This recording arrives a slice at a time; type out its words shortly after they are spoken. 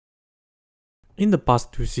In the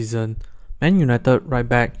past two seasons, Man United right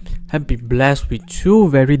back have been blessed with two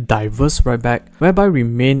very diverse right back whereby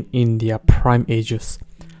remain in their prime ages.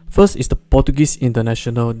 First is the Portuguese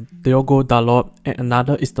international Diogo Dalot, and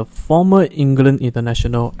another is the former England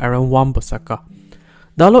international Aaron Wan-Bissaka.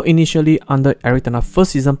 Dalot initially under Erik ten Hag's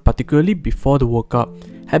first season, particularly before the World Cup,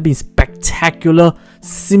 had been spectacular,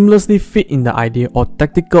 seamlessly fit in the idea or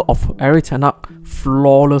tactical of Erik ten Hag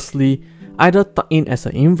flawlessly, either tucked in as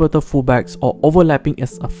an inverted fullbacks or overlapping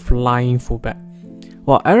as a flying fullback.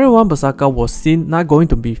 While Aaron Wan-Bissaka was seen not going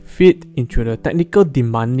to be fit into the technical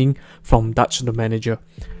demanding from Dutch the manager.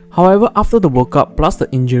 However, after the World Cup plus the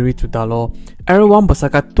injury to Dalot, Aaron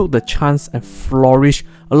Wan-Bissaka took the chance and flourished,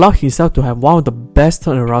 allowed himself to have one of the best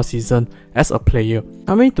turnaround seasons as a player.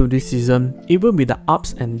 Coming to this season, even with the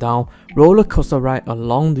ups and downs, roller coaster ride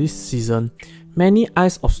along this season, many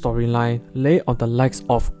eyes of storyline lay on the likes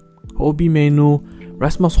of Kobbie Mainoo,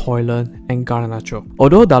 Rasmus Højlund and Garnacho.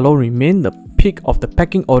 Although Dalot remained the peak of the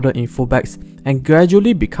pecking order in fullbacks and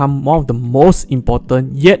gradually become one of the most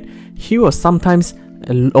important, yet he was sometimes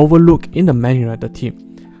overlooked in the Man United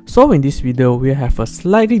team. So in this video, we have a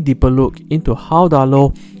slightly deeper look into how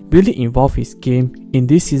Dalot really evolved his game in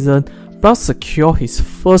this season plus secure his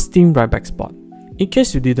first team right back spot. In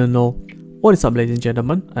case you didn't know, what is up ladies and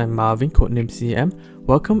gentlemen, I'm Marvin, codename CM.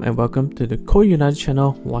 Welcome to the United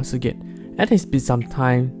channel once again. It has been some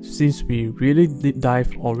time since we really deep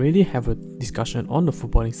dive or really have a discussion on the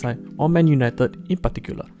footballing side on Man United in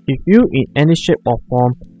particular. If you in any shape or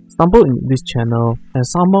form stumble in this channel and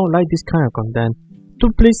somehow like this kind of content, do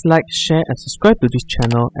please like, share and subscribe to this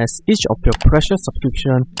channel, as each of your precious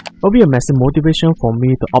subscription will be a massive motivation for me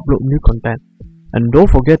to upload new content. And don't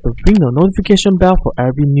forget to ring the notification bell for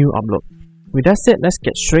every new upload. With that said, let's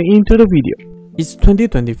get straight into the video. It's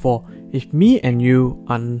 2024. If me and you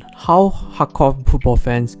are how hardcore football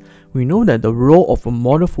fans, we know that the role of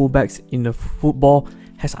modern fullbacks in the football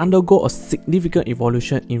has undergone a significant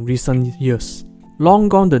evolution in recent years. Long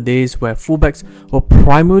gone the days where fullbacks were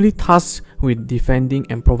primarily tasked with defending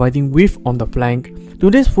and providing width on the flank.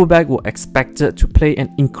 Today's fullback were expected to play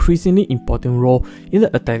an increasingly important role in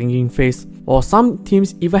the attacking phase, while some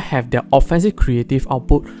teams even have their offensive creative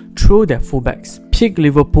output through their fullbacks. Pick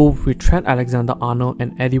Liverpool with Trent Alexander-Arnold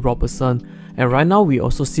and Eddie Robertson, and right now we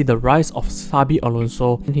also see the rise of Xabi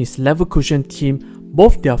Alonso and his Leverkusen team.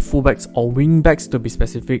 Both their fullbacks or wingbacks to be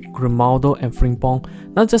specific, Grimaldo and Frimpong,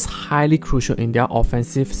 not just highly crucial in their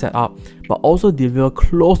offensive setup, but also deliver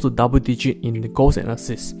close to double digit in the goals and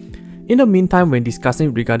assists. In the meantime, when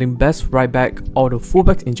discussing regarding best right back or the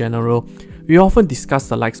fullbacks in general, we often discuss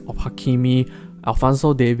the likes of Hakimi,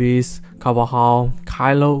 Alphonso Davies, Carvajal,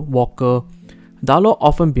 Kyle Walker. Dalot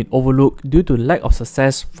often been overlooked due to lack of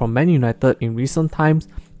success from Man United in recent times,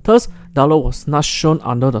 thus Dalot was not shown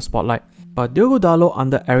under the spotlight. But Diogo Dalot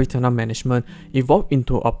under Erik ten Hag management evolved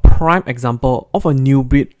into a prime example of a new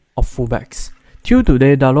breed of fullbacks. Till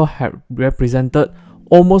today, Dalot had represented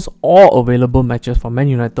almost all available matches for Man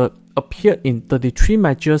United, appeared in 33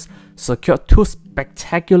 matches, secured 2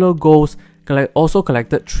 spectacular goals, also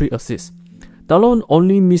collected 3 assists. Dalot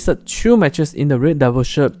only missed 2 matches in the Red Devil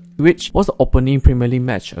shirt, which was the opening Premier League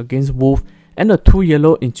match against Wolves and the 2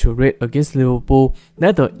 yellow into red against Liverpool,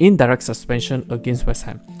 then the indirect suspension against West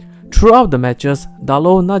Ham. Throughout the matches,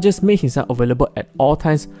 Dalot not just made himself available at all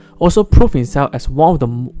times, also proved himself as one of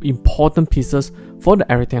the important pieces for the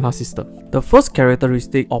Erik ten Hag system. The first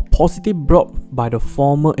characteristic or positive brought by the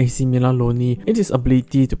former AC Milan loanee is his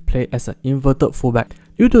ability to play as an inverted fullback.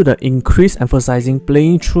 Due to the increased emphasizing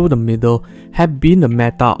playing through the middle have been the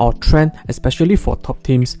meta or trend, especially for top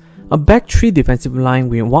teams. A back 3 defensive line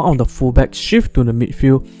with one of the fullbacks shift to the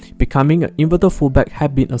midfield, becoming an inverted fullback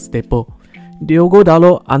had been a staple. Diogo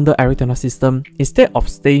Dalot under Erik ten Hag's system, instead of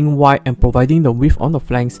staying wide and providing the width on the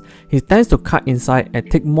flanks, he tends to cut inside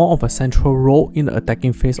and take more of a central role in the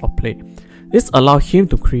attacking phase of play. This allows him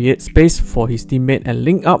to create space for his teammate and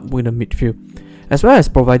link up with the midfield, as well as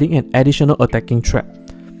providing an additional attacking threat.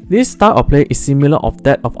 This style of play is similar of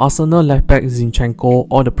that of Arsenal left back Zinchenko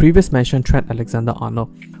or the previous mentioned Trent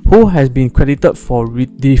Alexander-Arnold, who has been credited for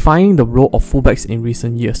redefining the role of fullbacks in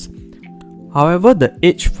recent years. However, the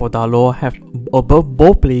edge for Dalot have above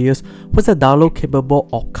both players was that Dalot capable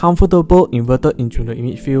or comfortable inverted into the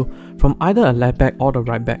midfield from either a left back or the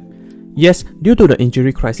right back. Yes, due to the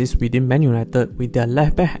injury crisis within Man United, with their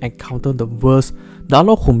left back encountered the worst,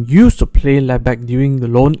 Dalot, whom used to play left back during the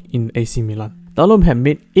loan in AC Milan. Dalot had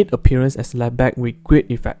made 8 appearances as left back with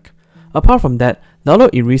great effect. Apart from that, Dalot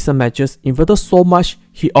in recent matches inverted so much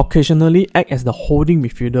he occasionally acts as the holding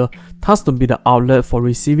midfielder, thus to be the outlet for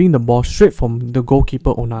receiving the ball straight from the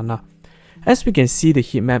goalkeeper Onana. As we can see the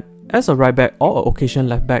heat map, As a right back or an occasion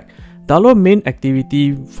left back, Dalot's main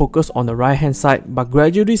activity focused on the right hand side but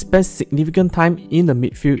gradually spends significant time in the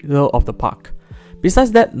midfield of the park.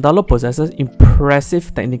 Besides that, Dalot possesses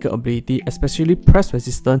impressive technical ability, especially press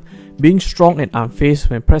resistant, being strong and unfazed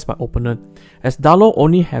when pressed by opponent. As Dalot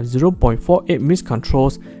only has 0.48 missed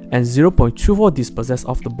controls and 0.24 dispossessed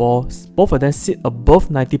of the ball, both of them sit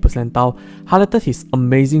above 90 percentile, highlighted his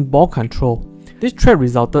amazing ball control. This trait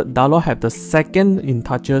resulted Dalot have the second in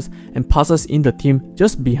touches and passes in the team,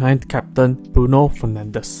 just behind captain Bruno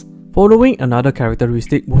Fernandes. Following another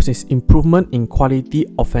characteristic was his improvement in quality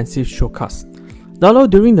offensive showcase.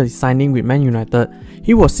 Dalot, during the signing with Man United,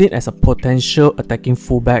 he was seen as a potential attacking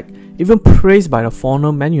fullback, even praised by the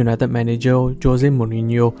former Man United manager Jose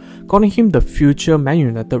Mourinho, calling him the future Man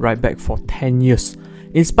United right back for 10 years.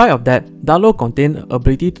 In spite of that, Dalot contained the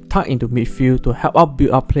ability to tuck into midfield to help out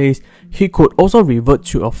build up plays. He could also revert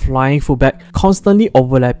to a flying fullback, constantly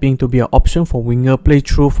overlapping to be an option for winger play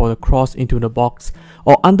through for the cross into the box,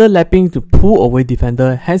 or underlapping to pull away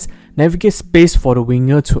defender, hence navigate space for the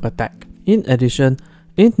winger to attack. In addition,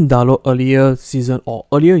 in Dalot earlier season or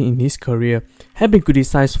earlier in his career, had been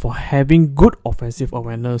criticized for having good offensive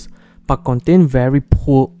awareness but contained very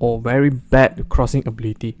poor or very bad crossing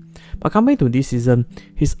ability. But coming to this season,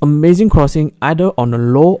 his amazing crossing either on a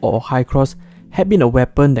low or high cross had been a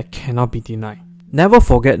weapon that cannot be denied. Never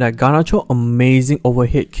forget that Garnacho's amazing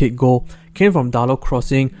overhead kick goal came from Dalot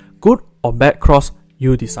crossing. Good or bad cross,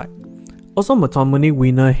 you decide. Also, McTominay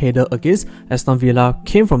winner header against Aston Villa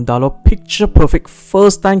came from Dalot's picture-perfect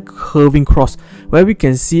first-time curving cross, where we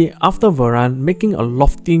can see after Varane making a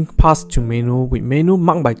lofting pass to Manu, with Manu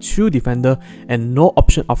marked by two defenders and no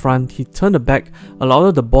option up front, he turned the back,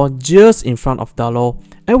 allowed the ball just in front of Dalot,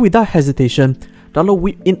 and without hesitation, Dalot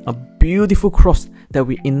whipped in a beautiful cross that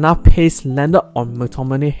with enough pace landed on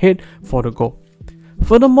McTominay's head for the goal.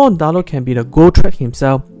 Furthermore, Dalot can be the goal threat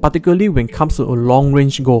himself, particularly when it comes to a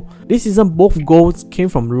long-range goal. This season, both goals came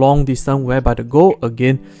from long distance, whereby the goal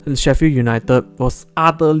against Sheffield United was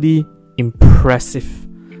utterly impressive.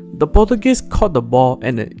 The Portuguese caught the ball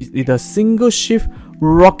and with a single shift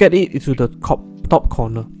rocketed it into the top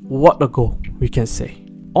corner. What a goal, we can say.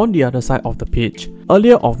 On the other side of the pitch,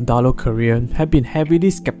 earlier of Dalot's career had been heavily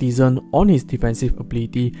skepticism on his defensive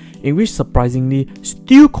ability, in which surprisingly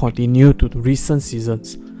still continued to the recent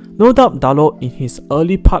seasons. No doubt Dalot in his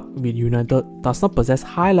early part with United does not possess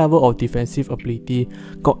high level of defensive ability,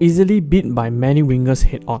 got easily beat by many wingers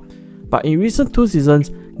head on. But in recent 2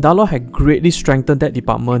 seasons, Dalot had greatly strengthened that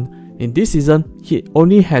department. In this season, he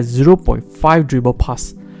only has 0.5 dribble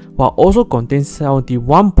pass, while also contains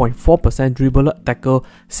 71.4% dribble tackle,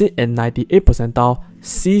 sit at 98 percentile.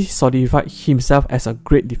 He solidified himself as a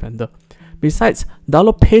great defender. Besides,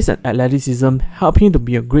 Dalot's pace and athleticism helped him to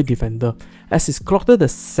be a great defender, as he's clocked the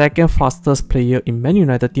second fastest player in Man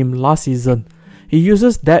United team last season. He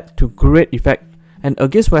uses that to great effect, and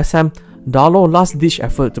against West Ham, Dalot's last-ditch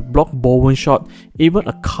effort to block Bowen's shot, even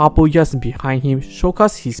a couple yards behind him,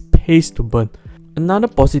 showcased his pace to burn. Another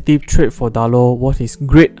positive trait for Dalot was his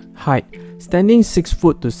great height. Standing 6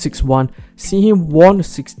 foot to 6'1", seeing him won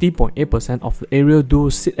 60.8% of the aerial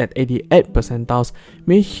duels, sit at 88 percentiles,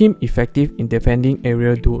 made him effective in defending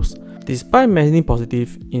aerial duels. Despite many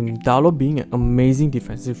positives in Dalot being an amazing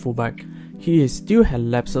defensive fullback, he still had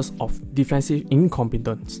lapses of defensive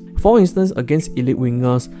incompetence. For instance, against elite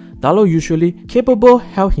wingers, Dalot usually capable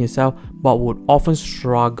held himself but would often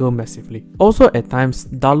struggle massively. Also at times,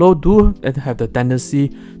 Dalot do have the tendency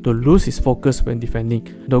to lose his focus when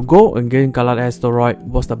defending. The goal against Galatasaray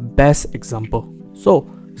was the best example. So,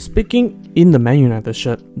 speaking in the Man United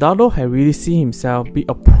shirt, Dalot had really seen himself be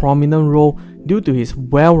a prominent role due to his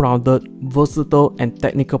well-rounded, versatile and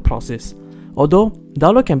technical process. Although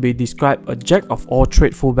Dalot can be described a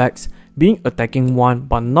jack-of-all-trades fullbacks, being attacking one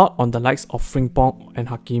but not on the likes of Frimpong and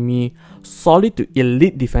Hakimi, solid to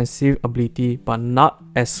elite defensive ability but not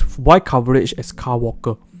as wide coverage as Kyle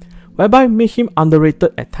Walker, whereby made him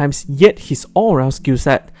underrated at times, yet his all-round skill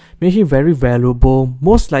set made him very valuable,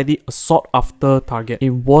 most likely a sought-after target. It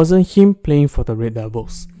wasn't him playing for the Red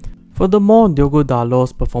Devils. Furthermore, Diogo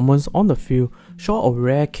Dalot's performance on the field showed a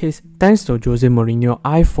rare case thanks to Jose Mourinho's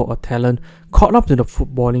eye for a talent caught up to the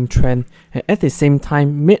footballing trend, and at the same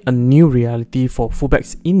time made a new reality for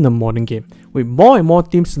fullbacks in the modern game. With more and more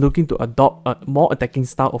teams looking to adopt a more attacking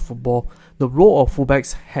style of football, the role of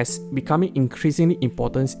fullbacks has become increasingly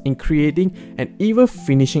important in creating and even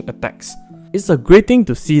finishing attacks. It's a great thing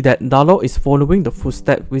to see that Dalot is following the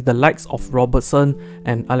footsteps with the likes of Robertson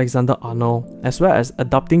and Alexander-Arnold, as well as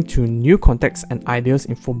adapting to new contexts and ideas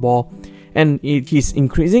in football, and in his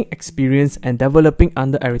increasing experience and developing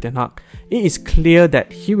under Erik ten Hag, it is clear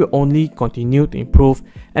that he will only continue to improve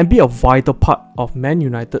and be a vital part of Man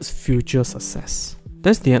United's future success.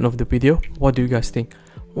 That's the end of the video. What do you guys think?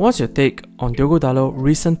 What's your take on Diogo Dalot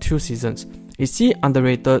recent 2 seasons? Is he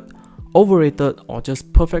underrated, overrated, or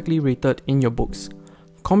just perfectly rated in your books?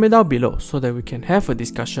 Comment down below so that we can have a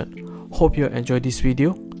discussion. Hope you enjoyed this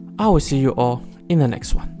video. I will see you all in the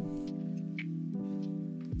next one.